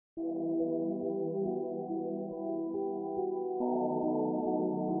Double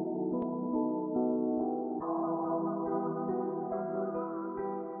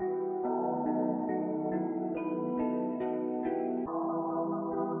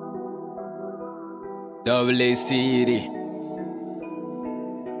A City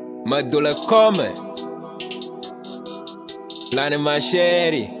Madula come Planett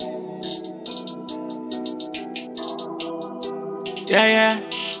Machette.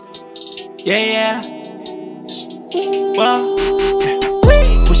 Yeah. Well,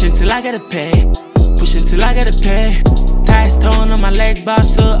 pushing till I gotta pay. Pushing till I gotta pay. Tie stone on my leg,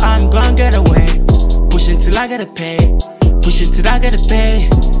 boss, till I'm gon' get away. Pushing till I gotta pay. Pushing till I gotta pay.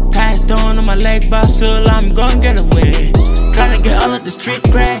 Tie stone on my leg, boss, till I'm gon' get away. Tryna get all of the street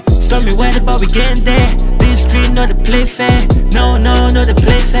cred. Stormy weather, but we getting there. These streets know the play fair. No, the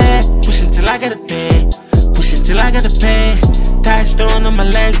play fair. Pushing till I gotta pay. Pushing till I gotta pay. Tie stone on my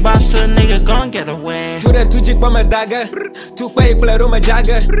leg, boss, till a nigga gon' get away. Tura tuji kwa madaga Tukwa iplero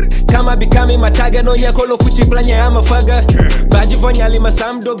majaga Kama bikami mataga No nye kolo fuchi planye hama faga Baji vonya lima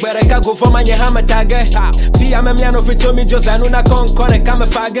samdo Gbere kago foma nye hama taga Fia memyano fichomi jozanu na konkore kama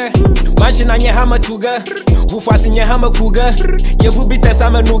faga Mashina nye hama tuga Wufasi nye hama kuga Yevu bite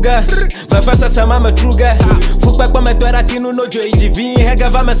sama nuga Vafasa sama matruga Fukba kwa metwera tinu no jo ijivi Hega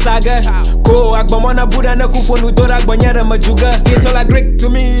vama saga Ko agbomona buda na kufonu dora agbonyere majuga It's all a Greek to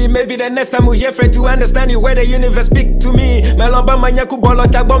me. Maybe the next time we hear afraid to understand you where the universe speak to me. Melomba manyaku bolo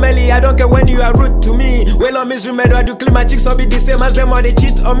tagbomeli. I don't care when you are rude to me. Well on misery medo I do clean my chicks. I'll be the same as them or they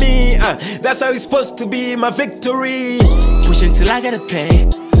cheat on me. That's how it's supposed to be. My victory. Pushing till I gotta pay.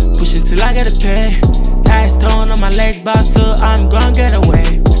 Pushing till I gotta pay. Tie stone on my leg, boss, till I'm gon' get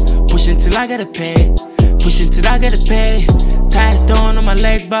away. Pushing till I gotta pay. Pushing till I gotta pay. Tie stone on my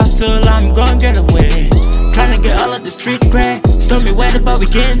leg, boss, till I'm gon' get away. Tryna get all of the street cred. Stormy weather, but we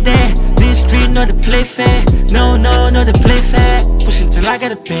getting there. These streets know the play fair. No, the play fair. Pushing till I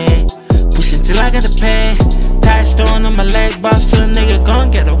gotta pay. Pushing till I gotta pay. Tie stone on my leg, boss, till a nigga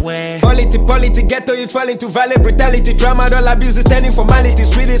gon' get away. Polity, ghetto youth fall into violent brutality. Drama, all abuse is standing formality.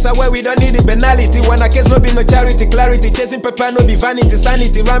 Street is where we don't need the banality. When a case no be no charity, clarity. Chasing paper no be vanity,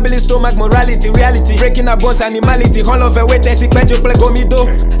 sanity. Rambling stomach, morality, reality. Breaking our bones, animality. All of a wait and sick, bench, play gomido.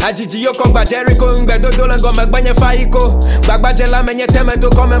 Ajiji yo kong ba Jericho, ngbedo dolango magbanye faiko. Bagbaje la menye temeto,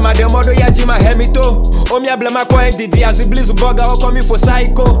 come ma demodo ya jima hemito. Omi ablema kwa ndidi, as blizu boga, o komi for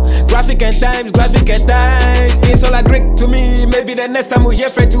psycho. Graphic and times. It's all a Greek to me. Maybe the next time we hear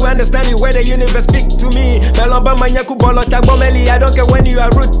afraid to understand you where the universe speak to me. Melomba manyaku bolo tagbomeli. I don't care when you are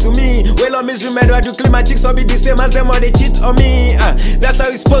rude to me. Well on misery medo I do clean my chicks. I'll be the same as them or they cheat on me. That's how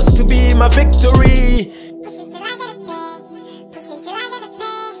it's supposed to be. My victory.